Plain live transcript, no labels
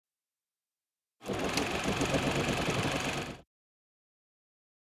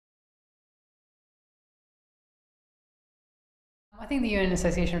I think the UN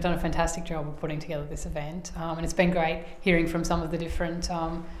Association have done a fantastic job of putting together this event, and it's been great hearing from some of the different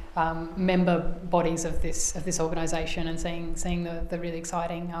member bodies of this organisation and seeing the really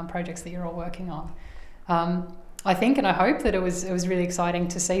exciting projects that you're all working on. I think and I hope that it was really exciting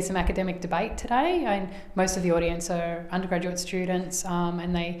to see some academic debate today, and most of the audience are undergraduate students,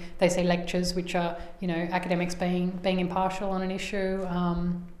 and they see lectures which are, you know, academics being impartial on an issue.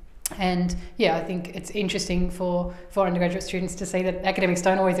 And yeah, I think it's interesting for undergraduate students to see that academics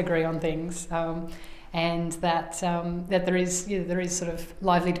don't always agree on things, and that there is sort of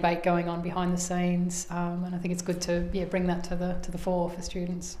lively debate going on behind the scenes, and I think it's good to bring that to the fore for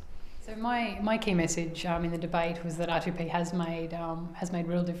students. So my key message in the debate was that R2P has made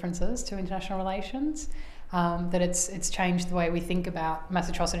real differences to international relations. That it's changed the way we think about mass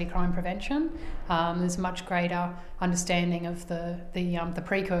atrocity crime prevention. There's much greater understanding of the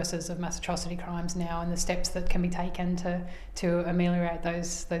precursors of mass atrocity crimes now, and the steps that can be taken to ameliorate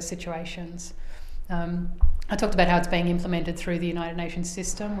those situations. I talked about how it's being implemented through the United Nations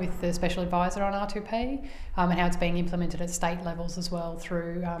system with the Special Advisor on R2P, and how it's being implemented at state levels as well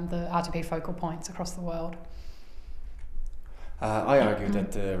through the R2P focal points across the world. I argue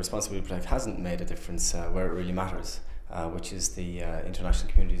that the Responsibility to Protect hasn't made a difference where it really matters, which is the international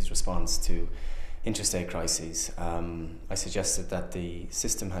community's response to interstate crises. I suggested that the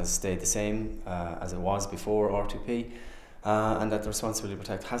system has stayed the same as it was before R2P, and that the Responsibility to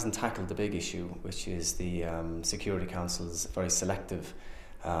Protect hasn't tackled the big issue, which is the Security Council's very selective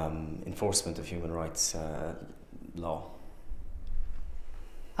enforcement of human rights law.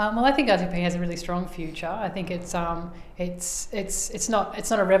 Well, I think R2P has a really strong future. I think it's not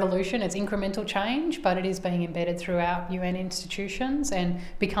a revolution; it's incremental change, but it is being embedded throughout UN institutions and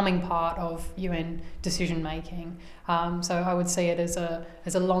becoming part of UN decision making. So I would see it as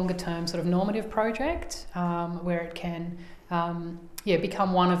a longer term sort of normative project where it can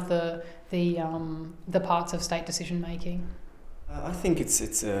become one of the parts of state decision making. I think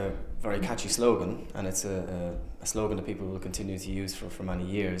it's a very catchy slogan, and it's a slogan that people will continue to use for many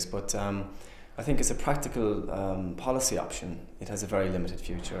years, but I think it's a practical policy option. It has a very limited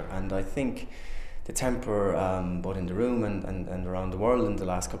future, and I think the temper both in the room and around the world in the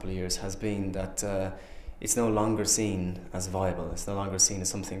last couple of years has been that it's no longer seen as viable. It's no longer seen as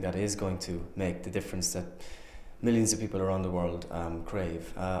something that is going to make the difference that millions of people around the world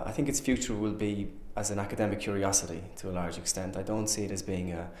crave. I think its future will be as an academic curiosity to a large extent. I don't see it as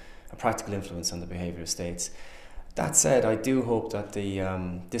being a practical influence on the behaviour of states. That said, I do hope that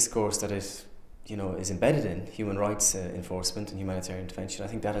the discourse that it is embedded in human rights enforcement and humanitarian intervention, I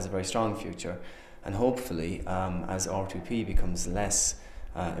think that has a very strong future, and hopefully as R2P becomes less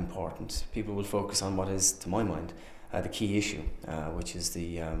important, people will focus on what is, to my mind, the key issue, which is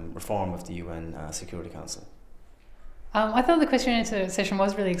the reform of the UN Security Council. I thought the question and answer session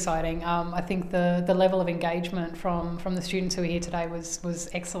was really exciting. I think the level of engagement from the students who were here today was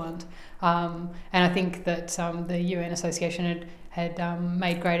excellent, and I think that the UN Association had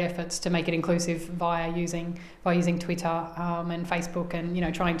made great efforts to make it inclusive via using Twitter and Facebook,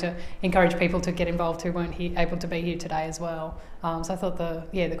 and trying to encourage people to get involved who weren't able to be here today as well. So I thought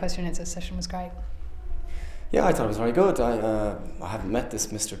the question and answer session was great. Yeah, I thought it was very good. I haven't met this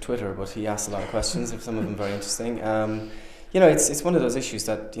Mr. Twitter, but he asked a lot of questions, some of them very interesting. It's one of those issues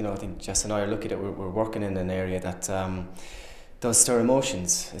that, I think Jess and I are looking at. We're working in an area that does stir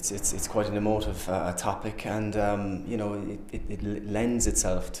emotions. It's quite an emotive topic, and it lends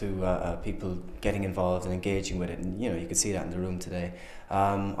itself to people getting involved and engaging with it. And you could see that in the room today.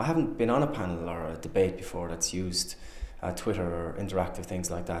 I haven't been on a panel or a debate before that's used Twitter or interactive things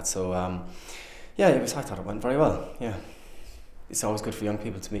like that. So. I thought it went very well. Yeah, it's always good for young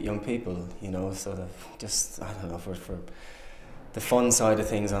people to meet young people, sort of just, I don't know, for the fun side of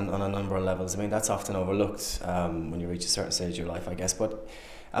things on a number of levels. I mean, that's often overlooked when you reach a certain stage of your life, I guess. But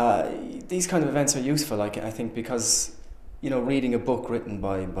these kind of events are useful, I think, because reading a book written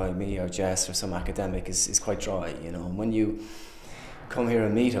by me or Jess or some academic is quite dry. And when you come here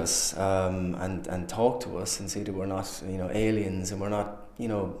and meet us and talk to us and see that we're not aliens and we're not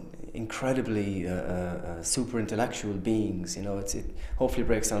incredibly super intellectual beings, it hopefully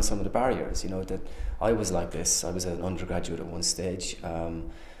breaks down some of the barriers. That I was like this. I was an undergraduate at one stage, and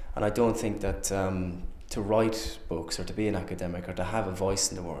I don't think that to write books or to be an academic or to have a voice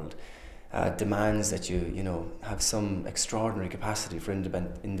in the world demands that you have some extraordinary capacity for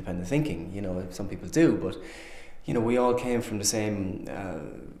independent thinking. Some people do, but we all came from the same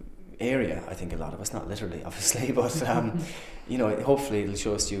area. I think a lot of us, not literally, obviously, but hopefully it'll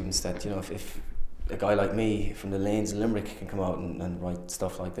show students that if a guy like me from the lanes in Limerick can come out and write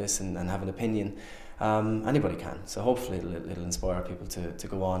stuff like this and have an opinion, anybody can. So hopefully it'll inspire people to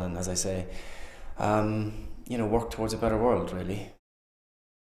go on and, as I say, work towards a better world, really.